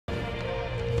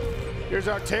Here's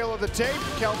our tail of the tape.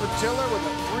 Kelvin Tiller with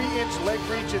a 3-inch leg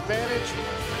reach advantage.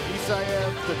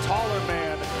 Isaev, the taller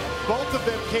man. Both of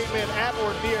them came in at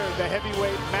or near the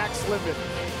heavyweight max limit,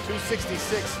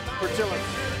 266 for Tiller.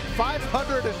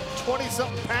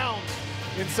 520-something pounds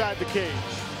inside the cage.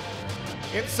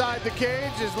 Inside the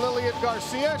cage is Lillian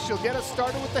Garcia. She'll get us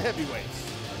started with the heavyweights.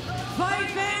 Fight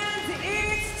fans,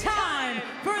 it's time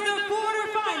for the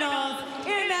quarterfinals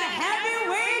in the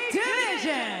heavyweight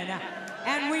division.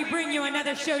 And we bring you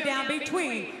another showdown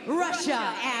between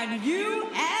Russia and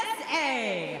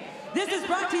USA. This is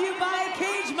brought to you by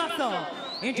Cage Muscle.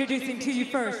 Introducing to you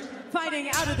first, fighting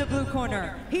out of the blue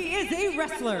corner. He is a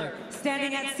wrestler,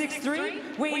 standing at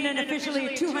 6'3", weighing in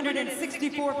officially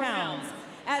 264 pounds.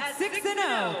 At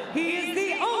 6-0, he is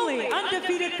the only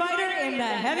undefeated fighter in the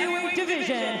heavyweight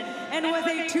division and was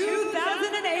a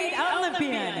 2008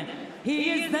 Olympian.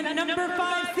 He is the number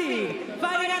 5 seed,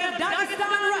 fighting out of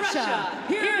Dagestan, Russia.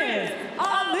 Here is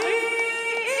Ali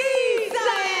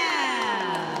Isaev.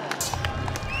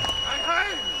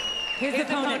 His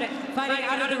opponent, fighting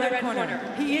out of the red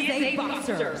corner. He is a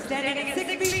boxer, standing at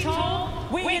 6 feet tall,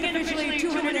 weighing in officially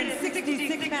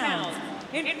 266 pounds.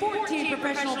 In 14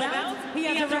 professional bouts, he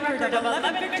has a record of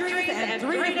 11 victories and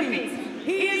 3 defeats.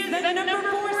 He is the number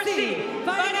 4 seed,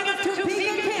 fighting out of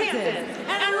Topeka, Kansas,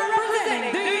 and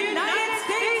representing the United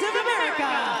States of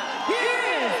America. Here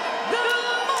is the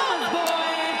Mama's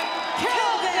Boy,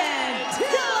 Kelvin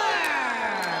Tiller.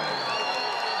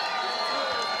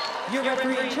 Your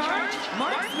referee in charge,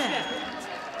 Mark Smith.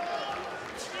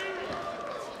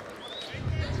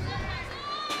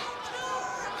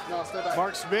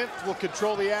 Mark Smith will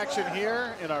control the action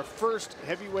here in our first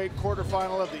heavyweight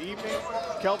quarterfinal of the evening.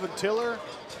 Kelvin Tiller,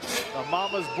 the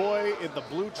mama's boy in the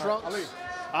blue trunks.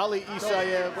 Ali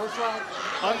Isaev,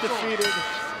 undefeated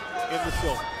in the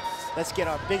silver. Let's get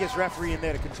our biggest referee in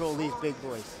there to control these big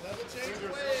boys.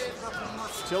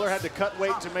 Tiller had to cut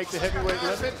weight to make the heavyweight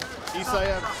limit.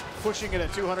 Isaev pushing it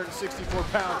at 264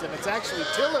 pounds, and it's actually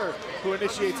Tiller who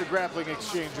initiates a grappling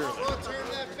exchange early.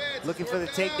 Looking for the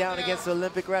takedown against the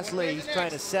Olympic wrestler. He's trying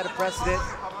to set a precedent,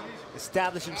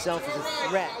 establish himself as a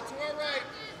threat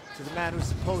to the man who's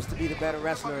supposed to be the better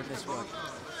wrestler in this one.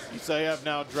 Isaev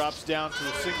now drops down to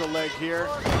a single leg here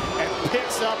and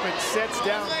picks up and sets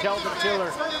down Kelvin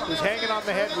Tiller, who's hanging on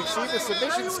the head. We've seen the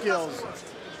submission skills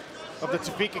of the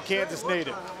Topeka, Kansas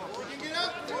native.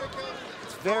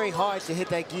 It's very hard to hit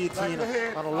that guillotine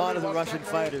on a lot of the Russian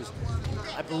fighters.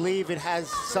 I believe it has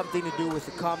something to do with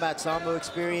the combat sambo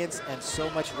experience and so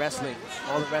much wrestling,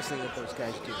 all the wrestling that those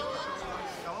guys do.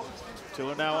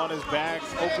 Tiller now on his back,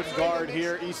 open guard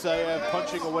here. Isaev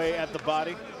punching away at the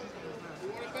body.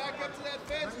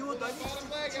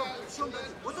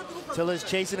 Tiller's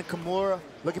chasing a Kimura,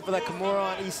 looking for that Kimura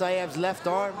on Isaev's left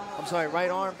arm. I'm sorry, right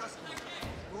arm.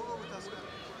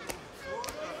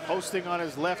 Posting on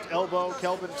his left elbow,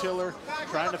 Kelvin Tiller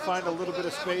trying to find a little bit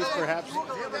of space, perhaps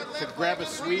to grab a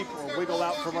sweep or wiggle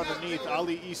out from underneath.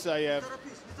 Ali Isaev,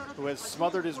 who has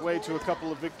smothered his way to a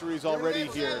couple of victories already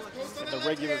here in the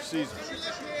regular season.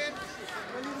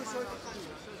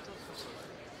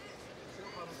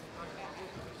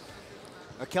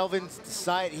 Kelvin's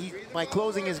by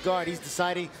closing his guard, he's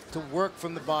deciding to work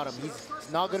from the bottom. He's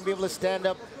not going to be able to stand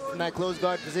up from that closed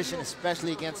guard position,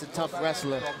 especially against a tough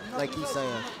wrestler like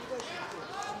Isaev.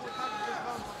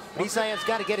 But Isaev's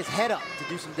got to get his head up to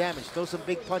do some damage, throw some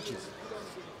big punches.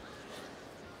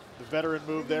 The veteran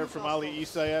move there from Ali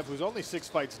Isaev, who's only 6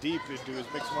 fights deep into his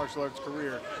mixed martial arts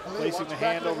career, placing the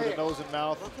hand over the nose and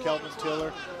mouth of Kelvin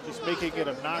Tiller, just making it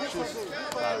obnoxious,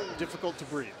 difficult to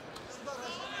breathe.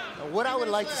 What I would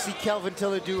like to see Kelvin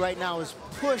Tiller do right now is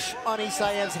push on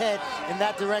Isaev's head in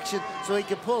that direction so he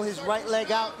can pull his right leg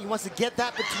out. He wants to get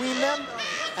that between them,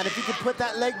 and if he can put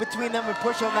that leg between them and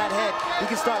push on that head, he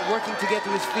can start working to get to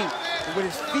his feet. And with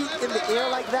his feet in the air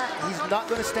like that, he's not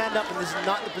going to stand up, and this is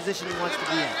not the position he wants to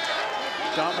be in.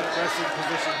 Dominant wrestling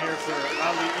position here for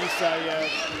Ali Isaev,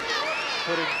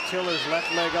 putting Tiller's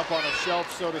left leg up on a shelf,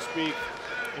 so to speak.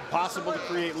 Impossible to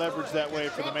create leverage that way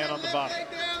for the man on the bottom.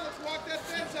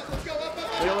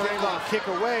 Tiller able to kick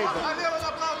away,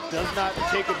 but does not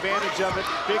take advantage of it.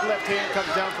 Big left hand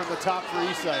comes down from the top for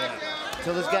Isaev.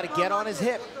 Tiller's got to get on his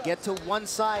hip, get to one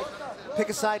side, pick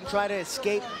a side and try to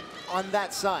escape on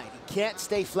that side. He can't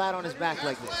stay flat on his back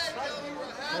like this.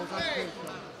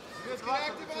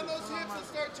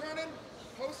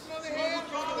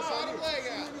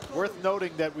 Worth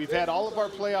noting that we've had all of our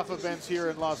playoff events here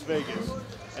in Las Vegas,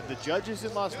 and the judges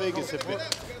in Las Vegas have been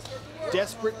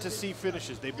desperate to see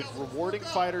finishes. They've been rewarding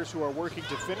fighters who are working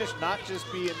to finish, not just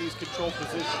be in these controlled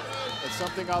positions. It's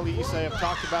something Ali Isaev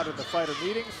talked about in the fighter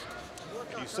meetings.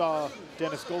 You saw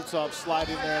Denis Goltsov slide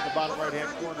in there in the bottom right-hand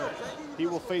corner. He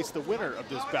will face the winner of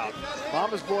this bout.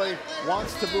 Mama's Boy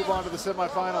wants to move on to the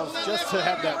semifinals just to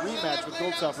have that rematch with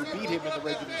Goltsov, who beat him in the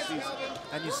regular season.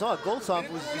 And you saw Goltsov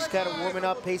was just kind of warming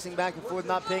up, pacing back and forth,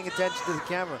 not paying attention to the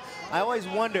camera. I always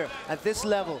wonder, at this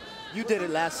level, you did it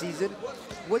last season,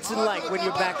 what's it like when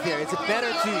you're back there? Is it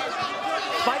better to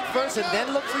fight first and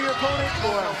then look for your opponent,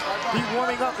 or be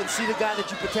warming up and see the guy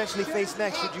that you potentially face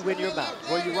next should you win your bout?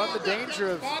 Well, you run the danger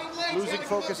of losing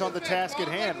focus on the task at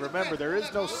hand. Remember, there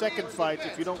is no second fight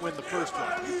if you don't win the first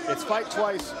one. It's fight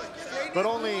twice, but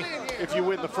only if you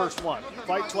win the first one.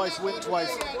 Fight twice, win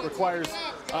twice requires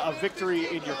a victory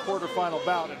in your quarterfinal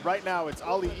bout. And right now, it's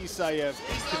Ali Isaev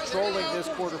controlling this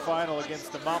quarterfinal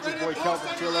against the Mama's Boy Kelvin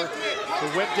Tiller,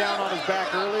 who went down on his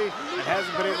back early and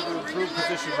hasn't been able to improve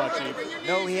position much even.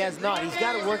 No, he has not. He's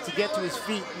got to work to get to his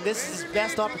feet, and this is his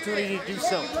best opportunity to do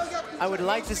so. I would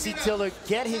like to see Tiller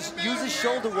use his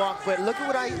shoulder walk, but look at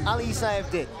what Ali Isaev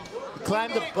did. He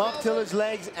climbed above Tiller's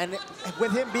legs, and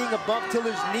with him being above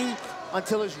Tiller's knee on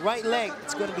Tiller's right leg,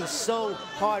 it's going to be so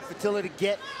hard for Tiller to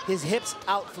get his hips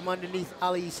out from underneath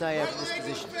Ali Isaev in this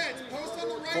position.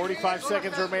 45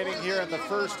 seconds remaining here in the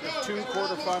first of 2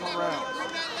 quarterfinal rounds.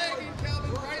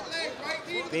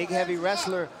 Big, heavy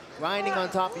wrestler grinding on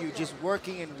top of you, just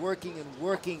working and working and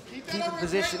working, keeping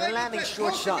position and landing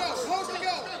short shots.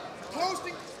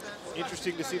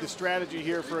 Interesting to see the strategy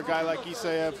here for a guy like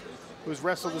Isaev, who's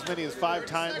wrestled as many as 5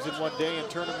 times in one day in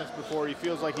tournaments before. He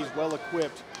feels like he's well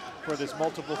equipped for this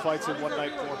multiple fights in one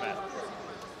night format.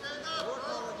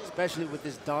 Especially with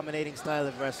this dominating style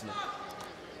of wrestling.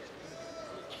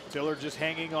 Tiller just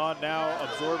hanging on now,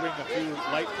 absorbing a few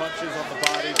light punches on the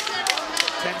body.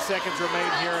 10 seconds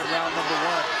remain here in round number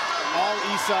 1. All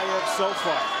Isaev so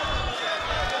far.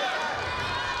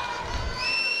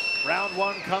 Round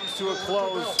 1 comes to a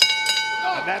close,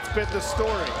 and that's been the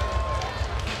story.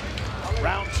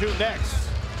 Round 2 next.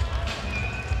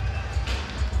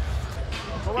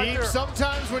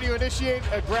 Sometimes when you initiate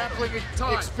a grappling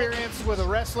experience with a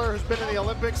wrestler who's been in the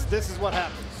Olympics, this is what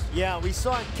happens. Yeah, we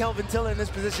saw Kelvin Tiller in this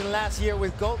position last year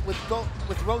with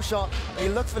Roshaw. He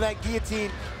looked for that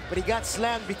guillotine, but he got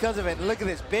slammed because of it. And look at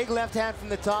this, big left hand from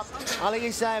the top. Ali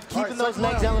Isaev keeping those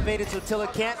legs elevated so Tiller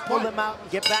can't pull them out and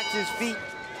get back to his feet,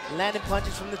 landing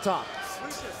punches from the top.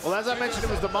 Well, as I mentioned,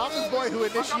 it was the Mama's Boy who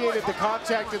initiated the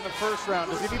contact in the first round.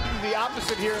 Does he need to do the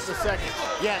opposite here in the second?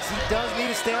 Yes, he does need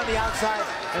to stay on the outside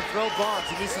and throw bombs.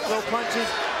 He needs to throw punches.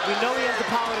 We know he has the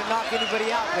power to knock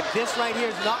anybody out, but this right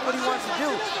here is not what he wants to do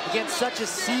against such a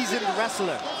seasoned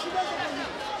wrestler.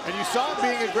 And you saw him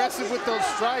being aggressive with those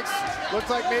strikes. Looked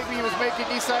like maybe he was making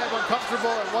Isaev uncomfortable,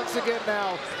 and once again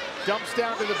now, dumps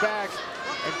down to the back.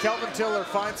 And Kelvin Tiller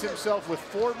finds himself with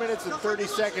 4 minutes and 30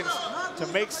 seconds to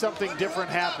make something different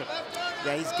happen.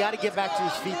 Yeah, he's got to get back to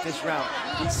his feet this round.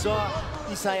 We saw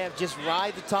Isaev just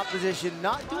ride the top position,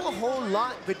 not do a whole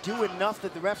lot, but do enough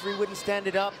that the referee wouldn't stand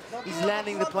it up. He's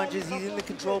landing the punches, he's in the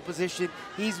control position,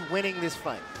 he's winning this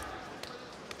fight.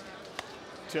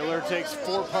 Tiller takes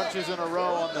 4 punches in a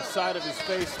row on the side of his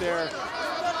face there.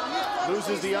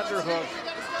 Loses the underhook.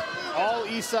 All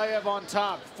Isaev on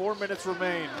top. 4 minutes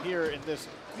remain here in this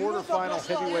quarterfinal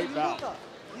heavyweight bout.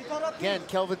 Again,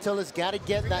 Kelvin Tiller's got to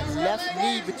get that left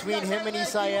knee between him and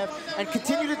Isaev and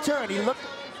continue to turn. He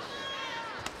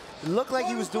looked like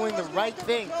he was doing the right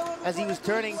thing as he was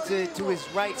turning to his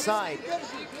right side.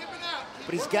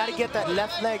 But he's got to get that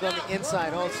left leg on the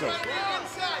inside also.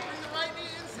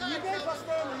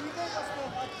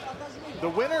 The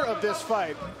winner of this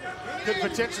fight could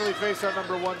potentially face our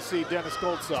number 1 seed, Denis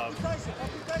Goltsov.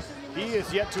 He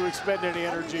is yet to expend any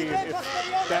energy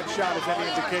if that shot is any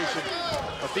indication.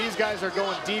 But these guys are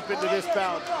going deep into this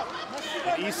bout.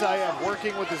 And Isaev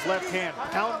working with his left hand,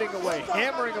 pounding away,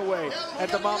 hammering away at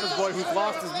the Mama's Boy who's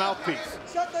lost his mouthpiece.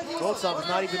 Goltsov is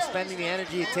not even spending the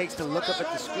energy it takes to look up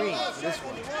at the screen for this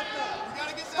one.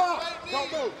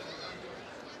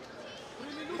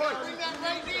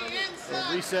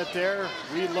 So reset there,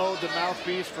 reload the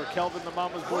mouthpiece for Kelvin the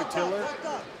Mama's Boy Tiller.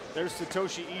 There's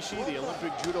Satoshi Ishii, the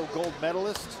Olympic judo gold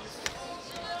medalist.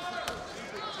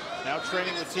 Now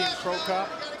training with Team Pro Cop.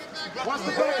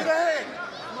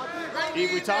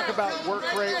 We talk about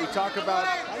work rate, we talk about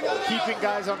keeping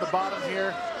guys on the bottom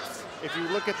here. If you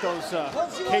look at those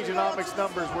Cageonomics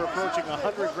numbers, we're approaching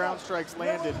 100 ground strikes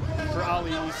landed for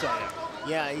Ali Isaev.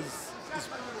 Yeah, he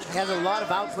has a lot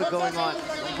of output going on.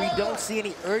 We don't see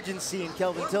any urgency in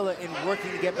Kelvin Tiller in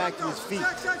working to get back to his feet.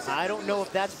 I don't know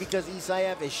if that's because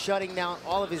Isaev is shutting down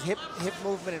all of his hip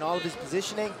movement and all of his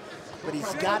positioning, but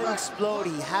he's got to explode.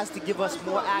 He has to give us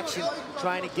more action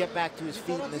trying to get back to his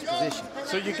feet in this position.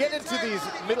 So you get into these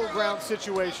middle ground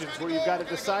situations where you've got to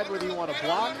decide whether you want to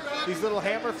block these little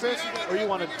hammer fists or you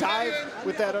want to dive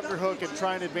with that underhook and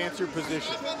try and advance your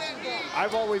position.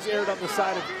 I've always erred on the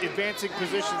side of advancing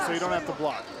position so you don't have to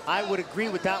block. I would agree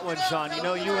with that one, Sean. You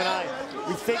know, you and I,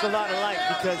 we think a lot alike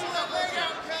because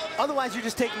otherwise you're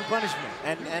just taking punishment.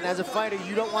 And as a fighter,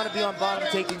 you don't want to be on bottom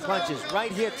taking punches.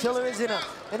 Right here, Tiller is in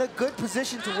a good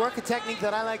position to work a technique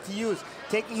that I like to use.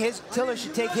 Tiller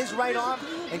should take his right arm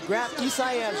and grab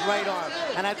Isaev's right arm.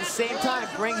 And at the same time,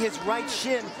 bring his right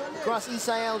shin across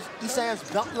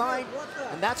Isaev's belt line.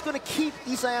 And that's going to keep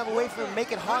Isaev away from him,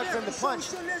 make it hard for him to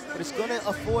punch. But it's going to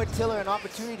afford Tiller an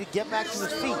opportunity to get back to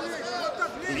his feet.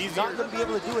 He's not going to be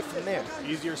able to do it from there.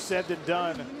 Easier said than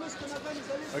done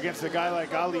against a guy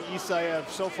like Ali Isaev,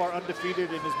 so far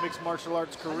undefeated in his mixed martial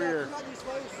arts career,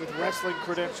 with wrestling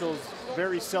credentials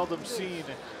very seldom seen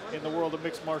in the world of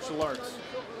mixed martial arts.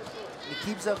 He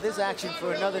keeps up this action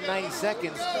for another 90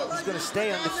 seconds. He's going to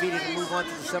stay undefeated and move on to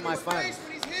the semifinals.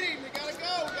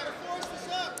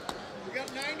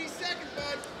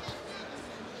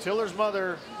 Tiller's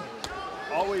mother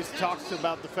always talks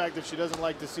about the fact that she doesn't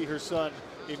like to see her son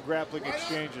in grappling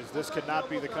exchanges. This cannot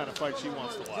be the kind of fight she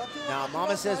wants to watch. Now,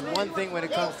 Mama says one thing when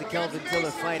it comes to Kelvin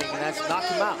Tiller fighting, and that's knock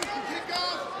him out.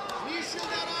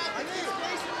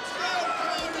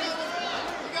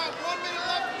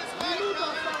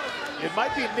 It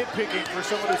might be nitpicking for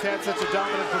someone who's had such a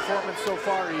dominant performance so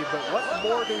far, Eve, but what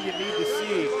more do you need to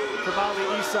see from Ali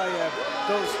Isaev?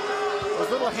 Those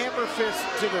little hammer fists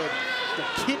to the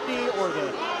kidney or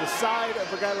the side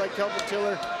of a guy like Kelvin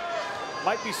Tiller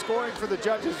might be scoring for the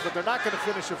judges, but they're not going to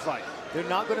finish a fight. They're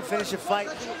not going to finish a fight,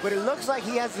 but it looks like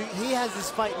he has this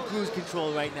fight in cruise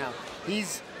control right now.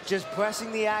 He's just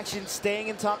pressing the action, staying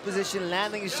in top position,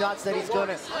 landing the shots that he's going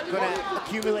to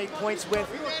accumulate points with,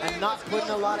 and not putting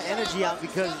a lot of energy out,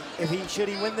 because should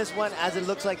he win this one, as it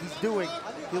looks like he's doing,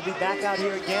 he'll be back out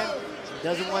here again. He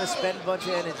doesn't want to spend a bunch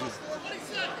of energy.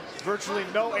 Virtually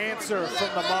no answer from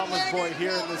the mama's boy here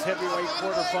in this heavyweight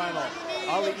quarterfinal.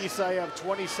 Ali Isaev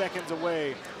 20 seconds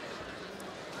away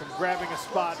from grabbing a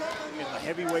spot in the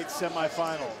heavyweight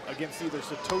semifinal against either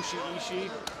Satoshi Ishii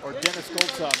or Dennis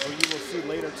Goltsov, who you will see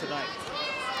later tonight.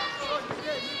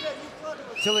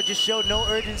 Tiller just showed no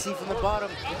urgency from the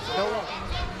bottom.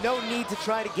 No need to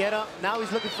try to get up. Now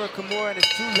he's looking for a Kimura, and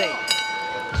it's too late.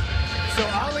 So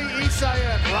Ali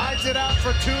Isaev rides it out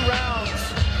for 2 rounds.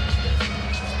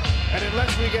 And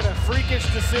unless we get a freakish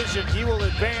decision, he will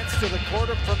advance to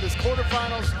from this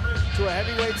quarterfinals to a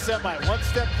heavyweight semi, one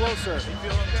step closer to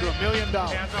 $1 million.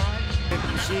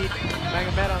 Rashid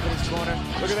Magomedov in his corner.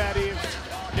 Look at that, Eve.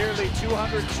 Nearly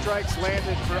 200 strikes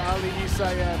landed for Ali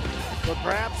Isaev. But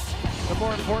perhaps the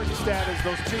more important stat is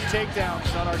those 2 takedowns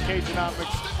on our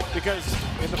Cageonomics, because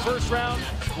in the first round,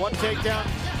 1 takedown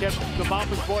kept the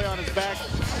mama's boy on his back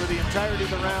for the entirety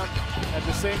of the round, and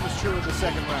the same was true in the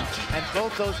second round. And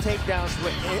both those takedowns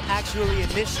were actually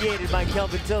initiated by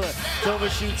Kelvin Tiller. Tiller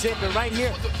shoots in, but right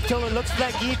here, Tiller looks for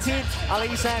that guillotine. Ali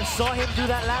Isaev saw him do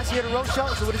that last year at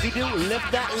Rochelle, so what does he do?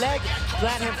 Lift that leg,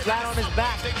 plant him flat on his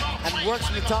back, and works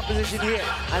from the top position here.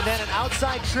 And then an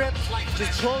outside trip,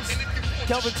 just pulls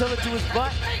Kelvin Tiller to his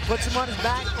butt, puts him on his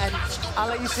back, and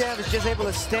Ali Isaev is just able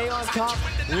to stay on top,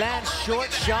 land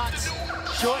short shots,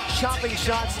 short chopping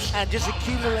shots, and just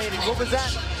accumulated, what was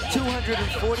that?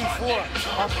 244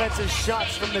 offensive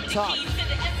shots from the top.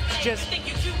 Just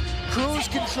cruise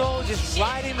control, just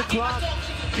riding the clock,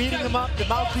 beating him up, the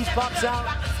mouthpiece pops out.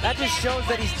 That just shows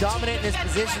that he's dominant in his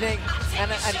positioning,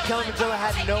 and Kelvin Tiller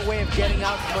had no way of getting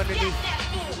out from underneath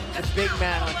the big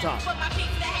man on top.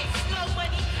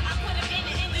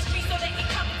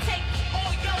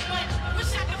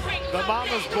 The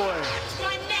mama's boy,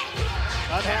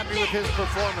 unhappy with his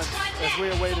performance as we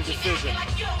await a decision.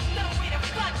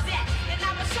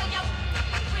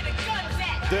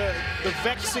 The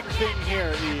vexing thing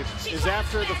here, Eve, is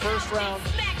after the first round,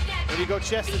 when you go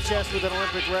chest to chest with an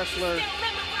Olympic wrestler,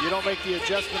 you don't make the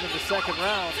adjustment in the second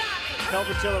round.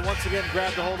 Kelvin Tiller once again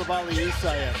grabbed a hold of Ali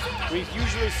Isaev. We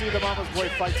usually see the mama's boy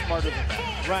fight smarter than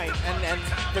that. Right, and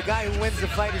the guy who wins the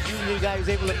fight is usually the guy who's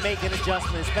able to make an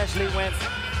adjustment, especially when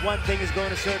one thing is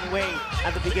going a certain way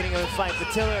at the beginning of the fight.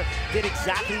 But Tiller did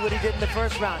exactly what he did in the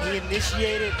first round. He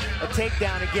initiated a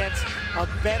takedown against a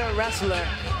better wrestler,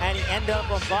 and he ended up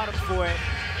on bottom for it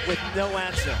with no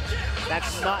answer.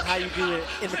 That's not how you do it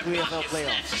in the PFL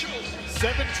Playoffs.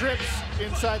 7 trips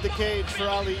inside the cage for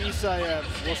Ali Isaev.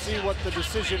 We'll see what the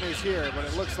decision is here, but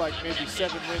it looks like maybe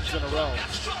 7 wins in a row.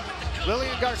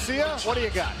 Lillian Garcia, what do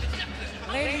you got?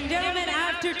 Ladies and gentlemen,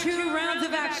 after 2 rounds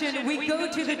of action, we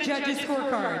go to the judges'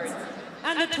 scorecards.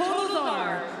 And the totals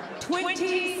are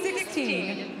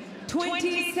 2016,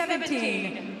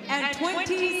 2017, and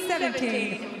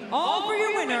 2017. All for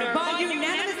your winner by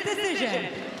unanimous decision.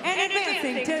 And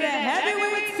advancing to the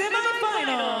heavyweight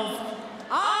semifinals,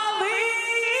 Ali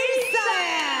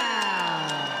Isaev.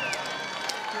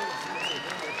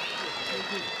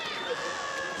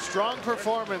 Strong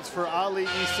performance for Ali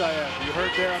Isaev. You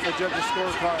heard there on the judges'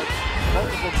 scorecards,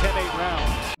 multiple 10-8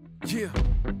 rounds. Yeah.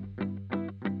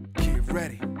 Get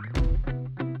ready.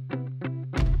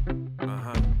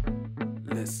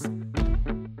 Listen.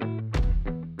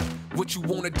 What you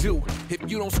wanna do? If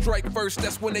you don't strike first,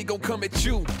 that's when they gon' come at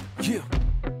you. Yeah.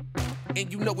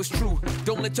 And you know it's true.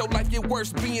 Don't let your life get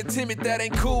worse. Being timid, that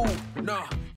ain't cool. Nah.